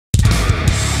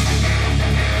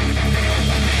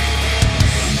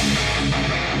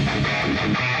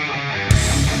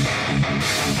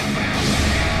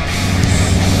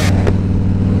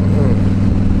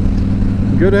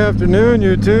Good afternoon,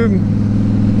 YouTube.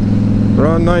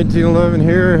 Ron 1911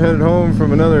 here, headed home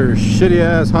from another shitty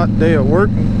ass hot day at work.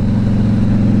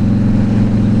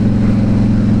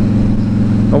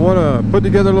 I want to put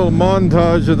together a little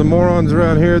montage of the morons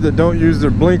around here that don't use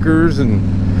their blinkers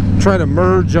and try to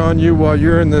merge on you while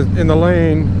you're in the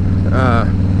lane.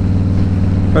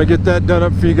 I'll get that done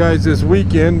up for you guys this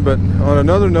weekend. But on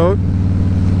another note,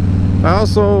 I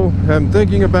also am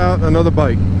thinking about another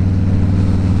bike,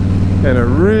 and I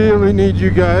really need you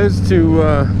guys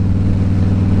to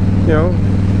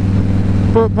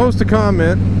post a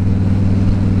comment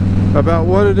about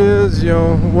what it is,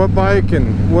 what bike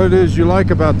and what it is you like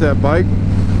about that bike.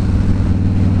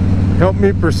 Help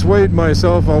me persuade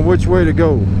myself on which way to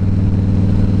go.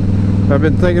 I've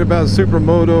been thinking about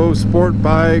Supermoto, sport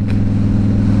bike.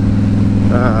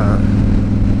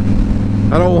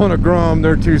 I don't want a Grom,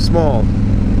 they're too small,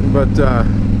 but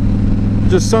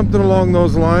just something along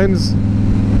those lines.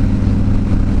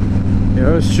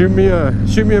 Shoot me a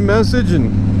message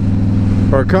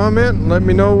or a comment and let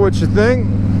me know what you think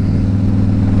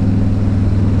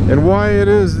and why it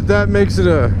is that makes it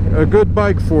a good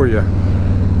bike for you.